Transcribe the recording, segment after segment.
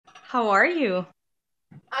How are you?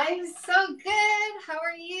 I'm so good. How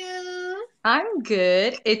are you? I'm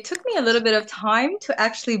good. It took me a little bit of time to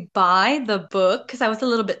actually buy the book because I was a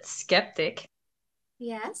little bit skeptic,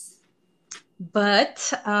 Yes.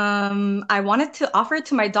 but I wanted to offer it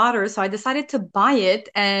to my daughter, so I decided to buy it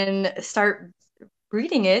and start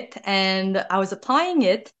reading it. And I was applying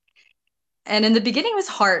it, and in the beginning it was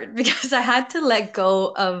hard because I had to let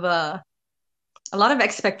go of a lot of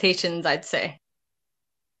expectations, I'd say,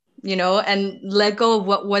 and let go of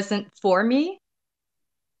what wasn't for me.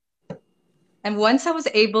 And once I was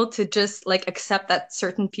able to just like accept that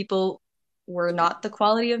certain people were not the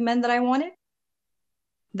quality of men that I wanted,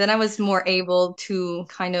 then I was more able to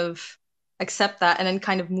kind of accept that and then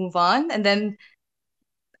kind of move on. And then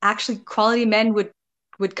actually quality men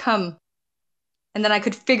would come. And then I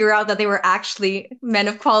could figure out that they were actually men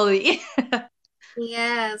of quality.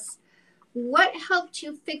 Yes. What helped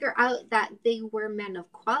you figure out that they were men of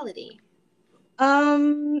quality?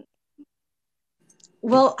 Um,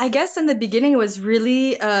 well, I guess in the beginning it was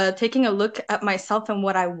really taking a look at myself and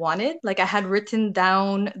what I wanted. Like I had written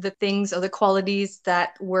down the things or the qualities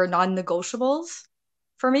that were non-negotiables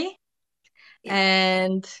for me Yeah.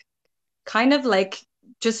 and kind of like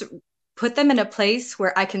just put them in a place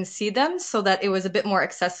where I can see them so that it was a bit more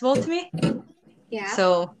accessible to me. Yeah.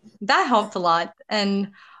 So that helped a lot.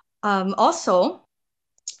 And also,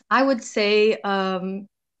 I would say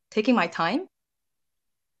taking my time,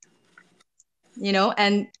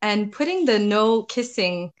 and putting the no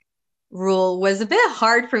kissing rule was a bit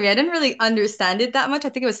hard for me. I didn't really understand it that much. I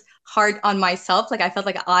think it was hard on myself. Like I felt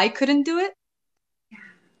like I couldn't do it,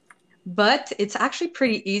 but it's actually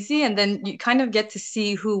pretty easy. And then you kind of get to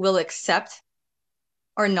see who will accept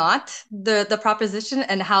or not the proposition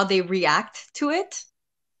and how they react to it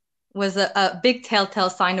was a big telltale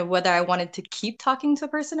sign of whether I wanted to keep talking to a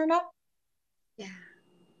person or not. Yeah.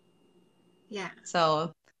 Yeah.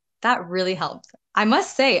 So that really helped. I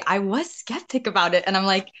must say, I was skeptic about it, and I'm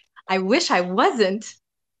like, I wish I wasn't.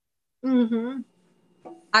 Mm-hmm.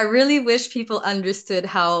 I really wish people understood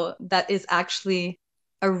how that is actually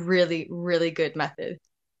a really, really good method.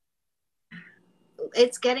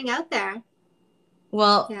 It's getting out there.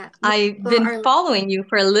 Well, Yeah. More I've people been are. following you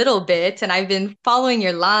for a little bit and I've been following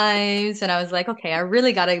your lives and I was like, okay, I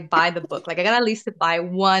really gotta buy the book. Like I gotta at least buy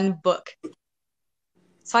one book.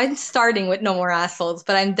 So I'm starting with No More Assholes,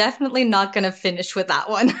 but I'm definitely not gonna finish with that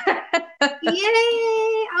one. Yay!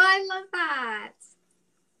 Oh, I love that.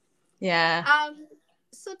 Yeah. Um,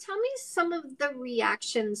 so tell me some of the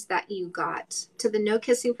reactions that you got to the no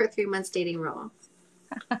kissing for 3 months dating rule.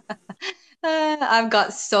 I've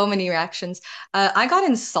got so many reactions. I got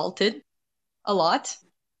insulted a lot.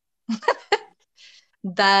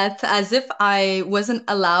 That as if I wasn't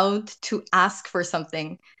allowed to ask for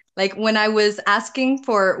something. Like when I was asking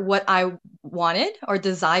for what I wanted or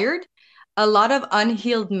desired, a lot of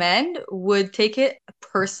unhealed men would take it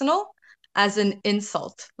personal as an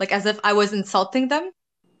insult, like as if I was insulting them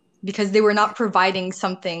because they were Yeah. not providing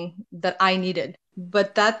something that I needed.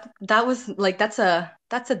 But that was like that's a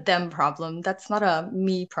them problem. That's not a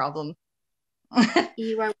me problem.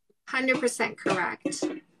 You are 100% correct.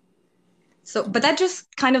 So, but that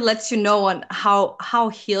just kind of lets you know on how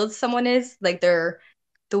healed someone is, like the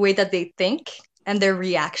way that they think and their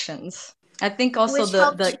reactions. I think also Which the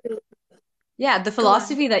helped you yeah, the go on.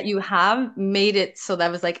 philosophy that you have made it so that I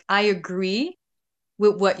was like, I agree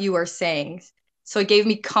with what you are saying. So it gave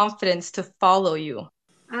me confidence to follow you.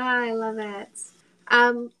 Ah, I love it.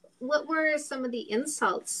 What were some of the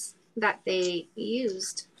insults that they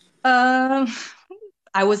used? Um,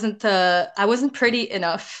 I wasn't pretty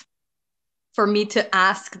enough for me to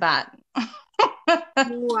ask that.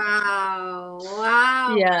 Wow.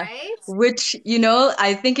 Wow, Yeah. right? Which,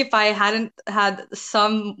 I think if I hadn't had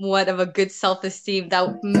somewhat of a good self-esteem,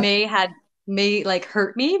 that may like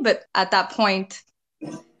hurt me. But at that point,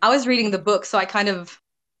 I was reading the book, so I kind of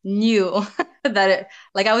knew that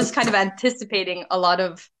like I was kind of anticipating a lot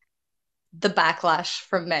of the backlash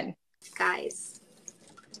from men. Guys.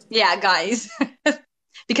 Yeah, guys.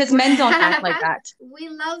 Because men don't act like that. We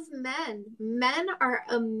love men. Men are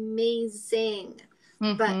amazing.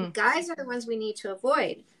 But Hmm. guys are the ones we need to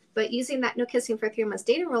avoid. But using that no kissing for 3 months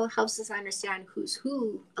dating rule helps us understand who's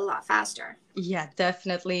who a lot faster. Yeah,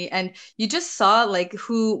 definitely. And you just saw like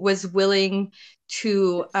who was willing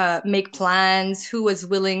to make plans, who was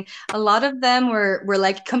willing. A lot of them were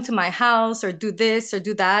like, come to my house or do this or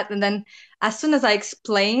do that. And then as soon as I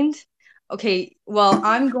explained, okay, well,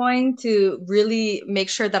 I'm going to really make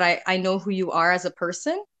sure that I know who you are as a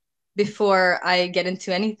person before I get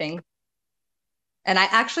into anything. And I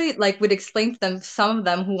actually like would explain to them, some of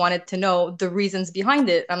them who wanted to know the reasons behind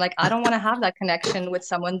it. I'm like, I don't want to have that connection with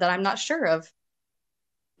someone that I'm not sure of.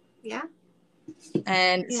 Yeah.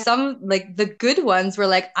 And Yeah. some like the good ones were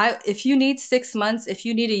like, if you need 6 months, if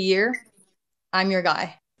you need a year, I'm your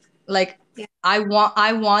guy. Like Yeah. I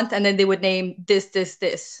want, and then they would name this, this,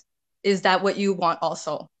 this. Is that what you want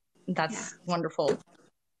also? Yeah. That's wonderful.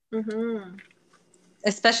 Mm-hmm.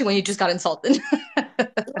 Especially when you just got insulted.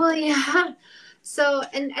 Well, yeah. So,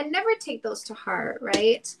 and never take those to heart,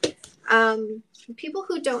 right? Um, People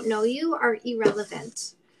who don't know you are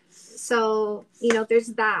irrelevant. So,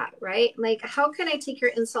 there's that, right? Like, how can I take your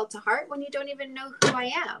insult to heart when you don't even know who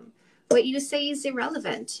I am? What you say is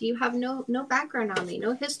irrelevant. You have no background on me,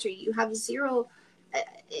 no history. You have zero.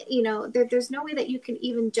 There's no way that you can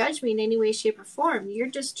even judge me in any way, shape, or form. You're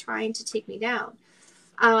just trying to take me down.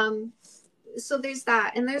 Um, so there's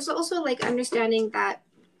that, and there's also like understanding that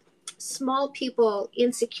small people,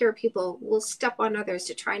 insecure people, will step on others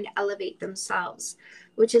to try and elevate themselves,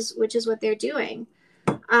 which is what they're doing.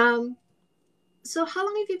 Um, so how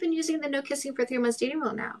long have you been using the no kissing for 3 months dating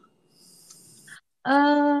rule now?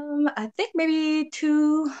 I think maybe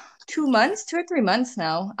 2 months, 2 or 3 months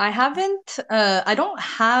now. I have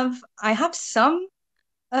some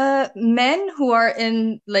men who are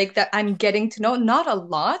in like that I'm getting to know, not a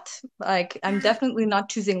lot. Like I'm Yeah, definitely not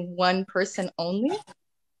choosing one person only,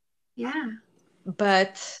 yeah,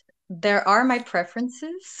 but there are my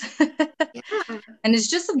preferences. yeah, And it's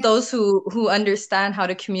just of yeah, those who understand how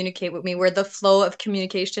to communicate with me, where the flow of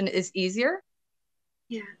communication is easier.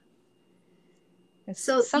 yeah. It's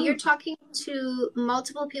So you're some talking to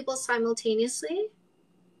multiple people simultaneously?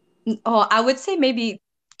 Oh, I would say maybe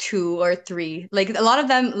 2 or 3. Like a lot of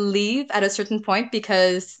them leave at a certain point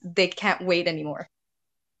because they can't wait anymore.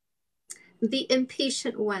 The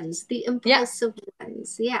impatient ones, the Yeah. impulsive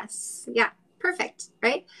ones. Yes. Yeah. Perfect.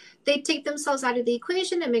 Right? They take themselves out of the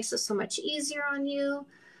equation. It makes it so much easier on you.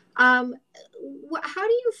 Um, how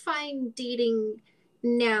do you find dating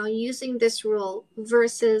now using this rule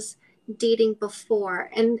versus dating before?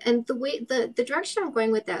 And the direction I'm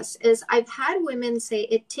going with this is I've had women say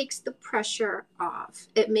it takes the pressure off.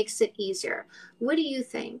 It makes it easier. What do you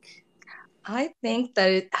think? I think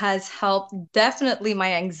that it has helped definitely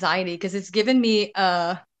my anxiety because it's given me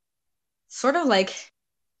sort of like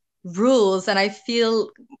rules, and I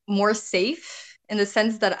feel more safe in the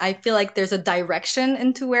sense that I feel like there's a direction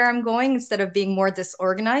into where I'm going instead of being more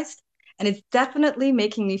disorganized. And it's definitely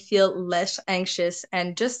making me feel less anxious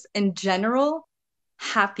and just in general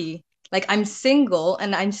happy. Like I'm single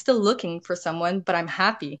and I'm still looking for someone, but I'm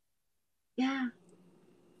happy. Yeah.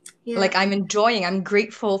 Yeah. Like I'm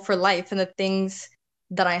grateful for life and the things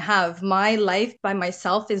that I have. My life by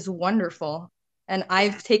myself is wonderful. And Yeah.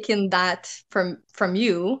 I've taken that from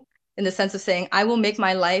you in the sense of saying, I will make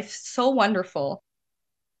my life so wonderful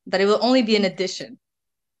that it will only be an addition.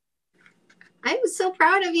 I'm so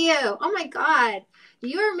proud of you. Oh my God.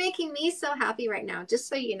 You are making me so happy right now, just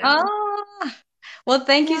so you know. Ah, well,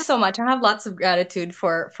 thank you Yeah. so much. I have lots of gratitude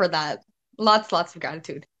for that. Lots of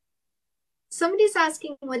gratitude. Somebody's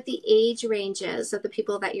asking what the age range is of the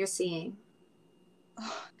people that you're seeing.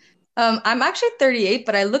 I'm actually 38,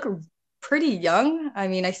 but I look pretty young. I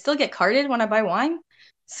mean, I still get carded when I buy wine.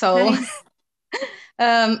 So, Nice.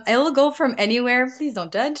 it'll go from anywhere, please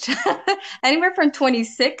don't judge, anywhere from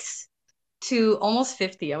 26 to almost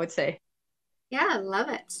 50, I would say. Yeah, love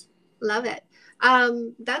it. Love it. I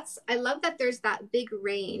love that there's that big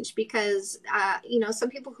range because some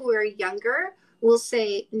people who are younger will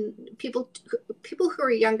say people who are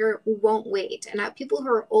younger won't wait, and people who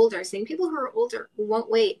are older saying people who are older won't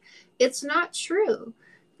wait. It's not true.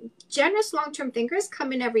 Generous long-term thinkers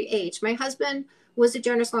come in every age. My husband was a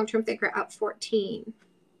generous long-term thinker at 14.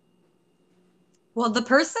 Well, the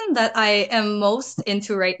person that I am most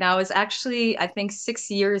into right now is actually, I think, 6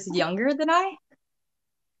 years younger than I.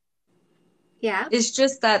 Yeah. It's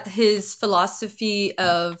just that his philosophy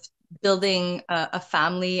of building a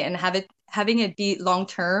family and having it be long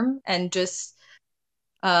term and just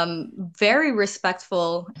very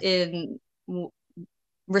respectful in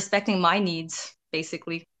respecting my needs,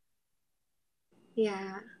 basically.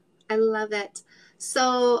 Yeah, I love it.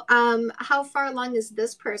 So, how far along is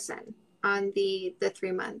this person on the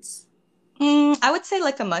 3 months? I would say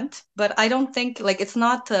like a month, but I don't think like he's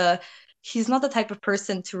not the type of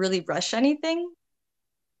person to really rush anything,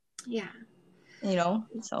 Yeah.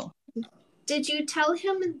 so. Did you tell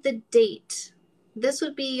him the date? This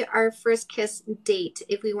would be our first kiss date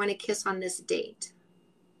if we want to kiss on this date.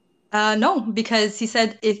 No, because he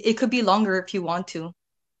said it could be longer if you want to.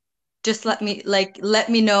 Just Okay. let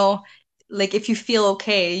me know. like if you feel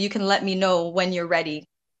okay, you can let me know when you're ready.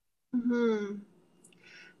 Hmm.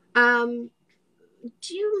 Um,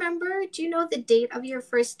 do you remember, do you know the date of your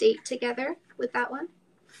first date together with that one?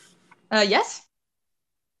 Yes.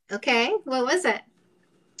 Okay, what was it?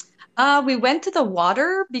 We went to the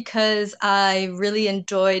water because I really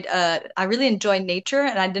enjoy nature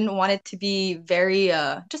and I didn't want it to be very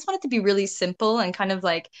just want it to be really simple and kind of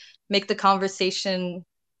like make the conversation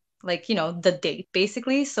like, the date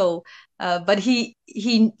basically. So, but he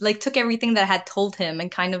like took everything that I had told him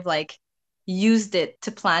and kind of like used it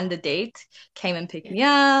to plan the date, came and picked Yeah. me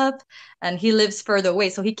up, and he lives further away.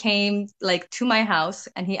 So he came like to my house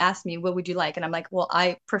and he asked me, "What would you like?" And I'm like, "Well,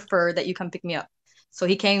 I prefer that you come pick me up." So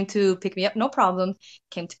he came to pick me up, no problem.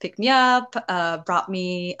 Came to pick me up, brought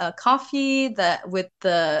me a coffee that with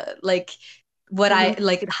the like what I Mhm.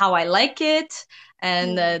 like how I like it,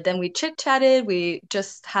 and Yeah. then we chit chatted. We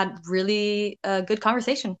just had really good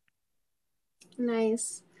conversation.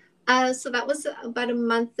 Nice. So that was about a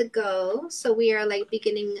month ago. So we are like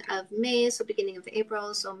beginning of May, so beginning of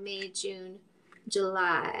April, so May, June,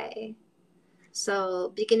 July.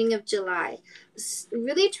 So beginning of July.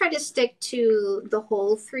 Really try to stick to the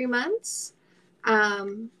whole 3 months.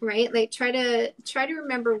 Right? Like try to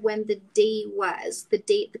remember when the day was, the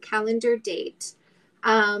date, the calendar date.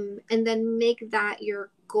 And then make that your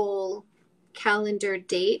goal calendar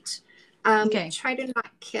date. Okay. Try to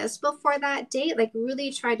not kiss before that date. Like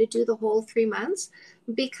really try to do the whole 3 months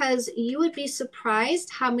because you would be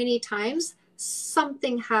surprised how many times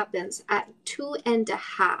something happens at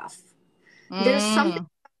 2.5. There's something Mm.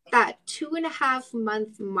 that 2.5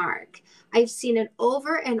 month mark. I've seen it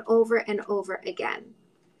over and over and over again.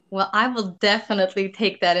 Well, I will definitely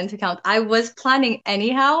take that into account. I was planning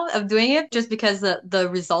anyhow of doing it just because the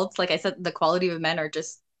results, like I said, the quality of men are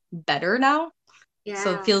just better now.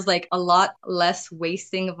 So it Yeah, feels like a lot less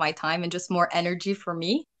wasting of my time and just more energy for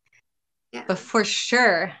me. yeah, But for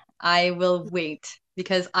sure, I will wait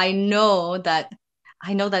because I know that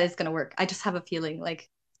it's gonna work. I just have a feeling, like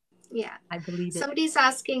yeah. I believe it. Somebody's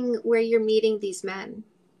asking where you're meeting these men.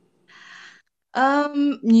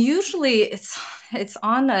 Usually it's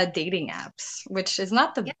on dating apps, which is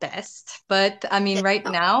not the Yeah, best, but I mean, right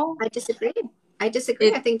no, now I disagree. I disagree.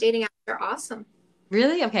 I it think dating apps are awesome.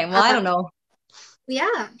 really okay. Well, I Uh, don't know.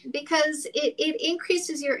 yeah, because it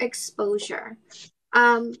increases your exposure.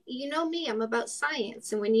 You know me, I'm about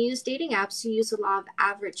science. And when you use dating apps, you use a law of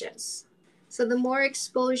averages. So the more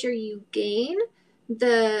exposure you gain,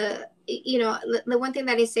 the one thing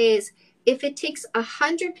that I say is if it takes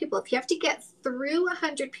 100 people, if you have to get through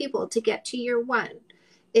 100 people to get to your one,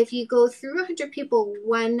 if you go through 100 people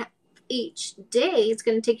one each day, it's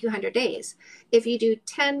going to take you 100 days. If you do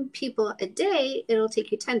 10 people a day, it'll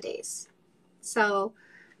take you 10 days. So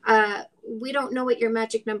we don't know what your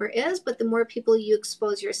magic number is, but the more people you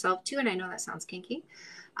expose yourself to, and I know that sounds kinky,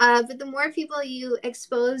 but the more people you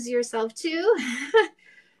expose yourself to,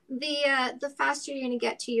 the faster you're going to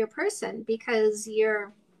get to your person because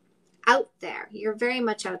you're out there. You're very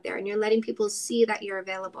much out there, and you're letting people see that you're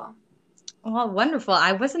available. Well, wonderful.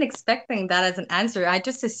 I wasn't expecting that as an answer. I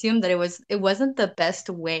just assumed that it wasn't the best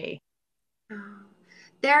way. Oh.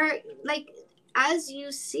 There, like, as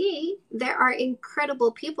you see, there are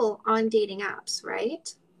incredible people on dating apps,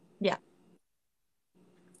 right? Yeah.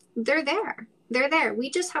 They're there. They're there. We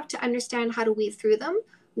just have to understand how to weed through them.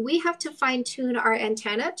 We have to fine tune our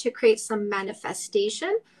antenna to create some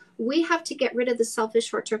manifestation. We have to get rid of the selfish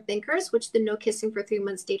short term thinkers, which the no kissing for 3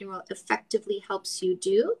 months dating rule effectively helps you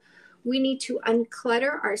do. We need to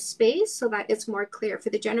unclutter our space so that it's more clear for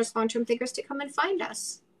the generous long term thinkers to come and find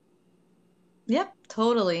us. Yep,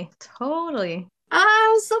 totally. Totally.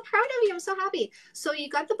 I'm so proud of you. I'm so happy. So, you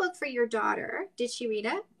got the book for your daughter. Did she read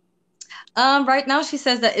it? Right now she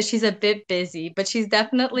says that she's a bit busy, but she's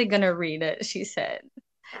definitely gonna read it, she said.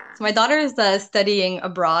 So my Yeah. daughter is studying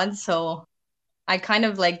abroad, so I kind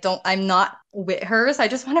of like I'm not with her, so I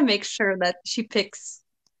just want to make sure that she picks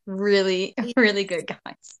really, really good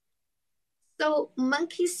guys. So,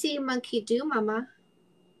 monkey see, monkey do, mama.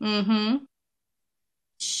 Mm-hmm.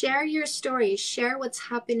 Share your story, share what's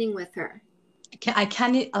happening with her. I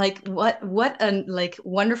can't like what a like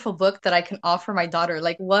wonderful book that I can offer my daughter.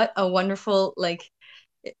 Like what a wonderful like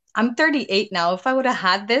I'm 38 now. If I would have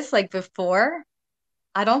had this like before,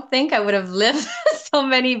 I don't think I would have lived so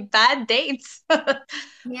many bad dates. But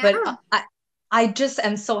Yeah, I just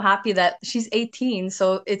am so happy that she's 18,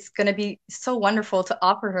 so it's gonna be so wonderful to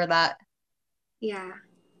offer her that. yeah,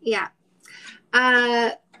 yeah.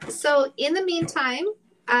 Uh, so in the meantime,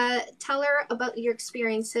 tell her about your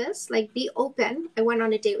experiences. Like, be open. I went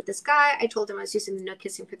on a date with this guy. I told him I was using the no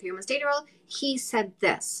kissing for 3 months data rule. He said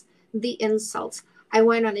this. the insults. I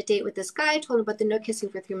went on a date with this guy, told him about the no kissing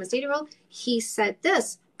for 3 months dating rule. He said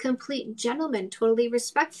this, complete gentleman, totally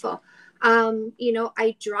respectful.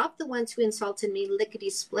 I dropped the ones who insulted me lickety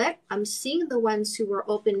split. I'm seeing the ones who were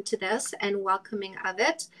open to this and welcoming of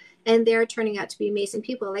it. And they're turning out to be amazing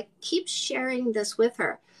people. Like, keep sharing this with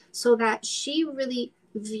her so that she really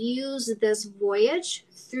views this voyage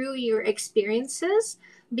through your experiences,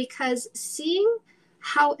 because seeing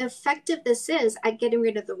how effective this is at getting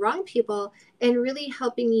rid of the wrong people and really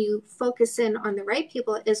helping you focus in on the right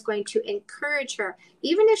people is going to encourage her.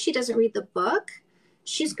 Even if she doesn't read the book,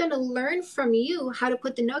 she's going to learn from you how to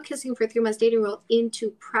put the no kissing for 3 months dating rule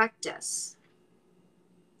into practice.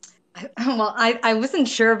 Well, I wasn't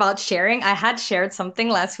sure about sharing. I had shared something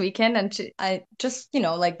last weekend and I just,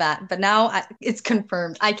 like that. But now it's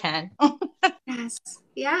confirmed. I can. Yes.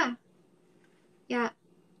 Yeah. Yeah.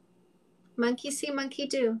 Monkey see, monkey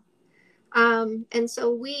do. And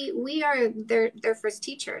so we are their first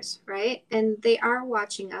teachers, right? And they are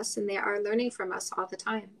watching us and they are learning from us all the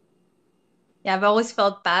time. Yeah, I've always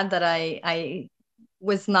felt bad that I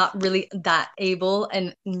was not really that able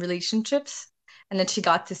in relationships. And then she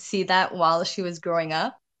got to see that while she was growing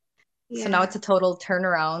up. So now it's Yeah. a total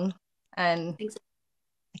turnaround and Exactly.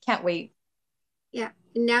 I can't wait. Yeah.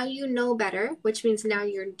 Now you know better, which means now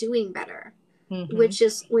you're doing better, Hmm. which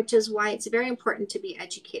is why it's very important to be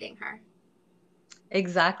educating her.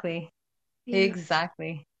 Exactly. Yeah.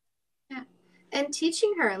 Exactly. Yeah. And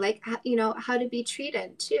teaching her like how to be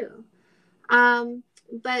treated too.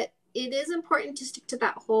 But it is important to stick to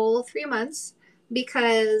that whole 3 months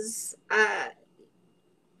because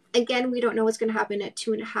again, we don't know what's going to happen at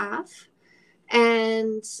 2.5.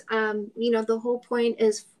 And the whole point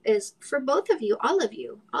is for both of you, all of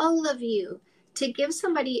you, to give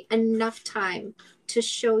somebody enough time to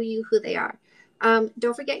show you who they are.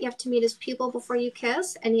 Don't forget, you have to meet his people before you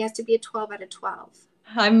kiss, and he has to be a 12 out of 12.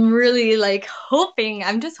 I'm really like hoping.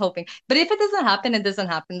 I'm just hoping. But if it doesn't happen, it doesn't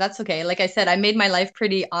happen. That's okay. Like I said, I made my life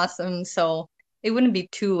pretty awesome, so it wouldn't be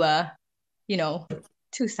you know,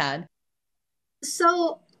 too sad.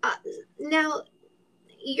 So now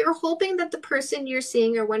you're hoping that the person you're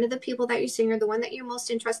seeing, or one of the people that you're seeing, or the one that you're most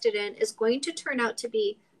interested in, is going to turn out to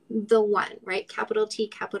be the one, right? Capital T,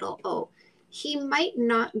 capital O. He might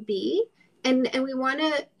not be. And we want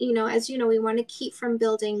to, as you know, we want to keep from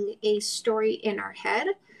building a story in our head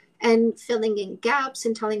and filling in gaps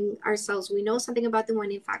and telling ourselves we know something about them when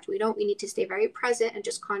in fact we don't. We need to stay very present and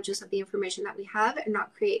just conscious of the information that we have and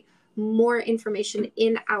not create more information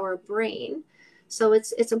in our brain. So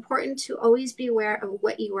it's important to always be aware of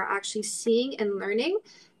what you are actually seeing and learning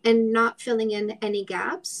and not filling in any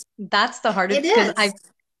gaps. That's the It hardest because is.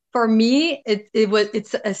 for me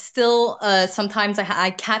it's still sometimes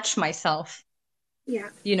I catch myself, Yeah.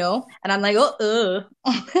 and I'm like, oh,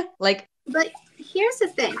 like But here's the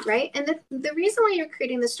thing, right? And the reason why you're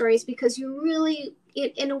creating the story is because you really,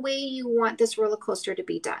 in a way, you want this roller coaster to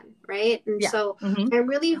be done, right? And yeah. so Hmm. I'm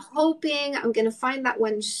really hoping I'm going to find that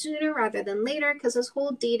one sooner rather than later, because this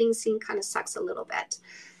whole dating scene kind of sucks a little bit.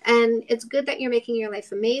 And it's good that you're making your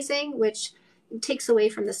life amazing, which takes away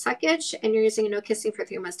from the suckage, and you're using a no kissing for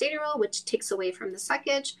 3 months dating rule, which takes away from the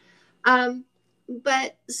suckage. Um,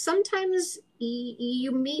 but sometimes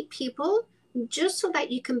you meet people just so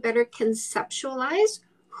that you can better conceptualize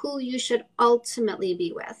who you should ultimately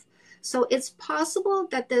be with. So it's possible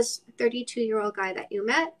that this 32-year-old guy that you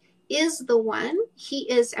met is the one. He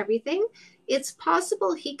is everything. It's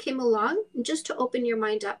possible he came along just to open your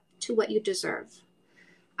mind up to what you deserve.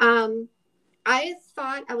 Um, I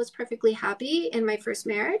thought I was perfectly happy in my first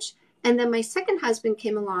marriage. And then my second husband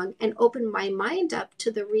came along and opened my mind up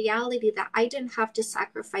to the reality that I didn't have to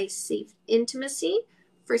sacrifice safe intimacy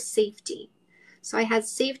for safety. So I had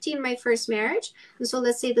safety in my first marriage. And so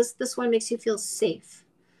let's say this one makes you feel safe,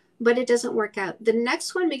 but it doesn't work out. The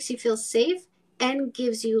next one makes you feel safe and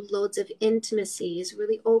gives you loads of intimacy, is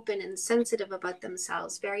really open and sensitive about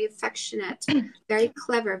themselves, very affectionate, very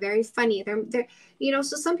clever, very funny. So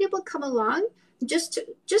some people come along just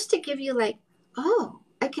to give you like, oh,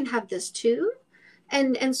 I can have this too.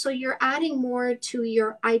 And so you're adding more to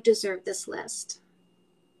your I deserve this list.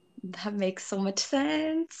 That makes so much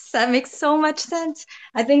sense. That makes so much sense.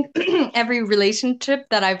 I think every relationship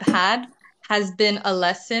that I've had has been a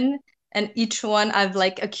lesson, and each one I've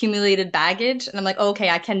like accumulated baggage, and I'm like, oh,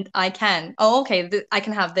 okay, I can. Oh, okay, I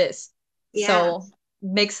can have this. Yeah. So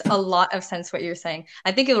makes a lot of sense what you're saying.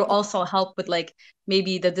 I think it will also help with like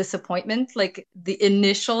maybe the disappointment, like the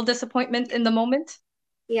initial disappointment in the moment.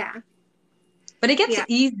 Yeah. But it gets Yeah.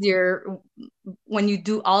 easier when you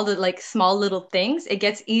do all the like small little things. It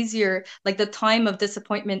gets easier. Like the time of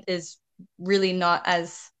disappointment is really not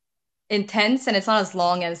as. intense and it's not as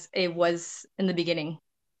long as it was in the beginning.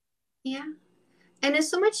 Yeah. And it's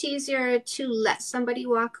so much easier to let somebody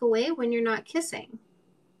walk away when you're not kissing.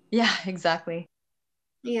 Yeah, exactly.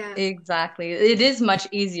 Yeah. Exactly. It is much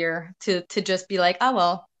easier to just be like, oh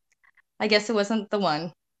well, I guess it wasn't the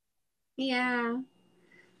one. Yeah.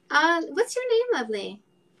 What's your name, lovely?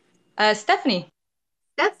 Stephanie.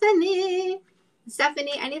 Stephanie.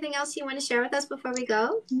 Stephanie, anything else you want to share with us before we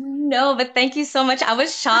go? No, but thank you so much. I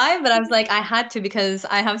was shy, but I was like, I had to because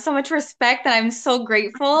I have so much respect and I'm so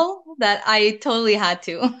grateful that I totally had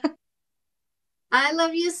to. I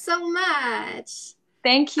love you so much.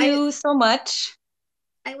 Thank I you so much.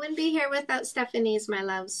 I wouldn't be here without Stephanie's, my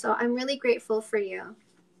love. So I'm really grateful for you.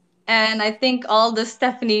 And I think all the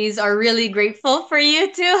Stephanies are really grateful for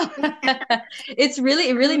you too. It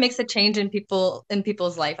really makes a change in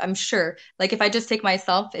people's life, I'm sure. Like if I just take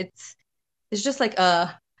myself, it's just like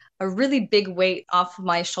a really big weight off of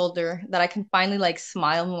my shoulder that I can finally like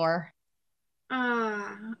smile more.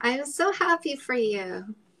 Ah, I'm so happy for you.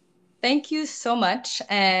 Thank you so much.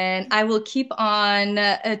 And I will keep on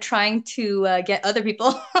trying to get other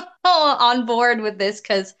people on board with this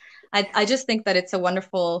because I just think that it's a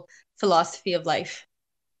wonderful philosophy of life.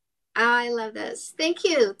 I love this. Thank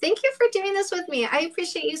you. Thank you for doing this with me. I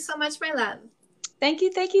appreciate you so much, my love. Thank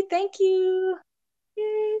you, thank you, thank you.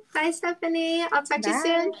 Yay. Bye, Stephanie. I'll talk to you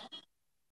soon. Bye.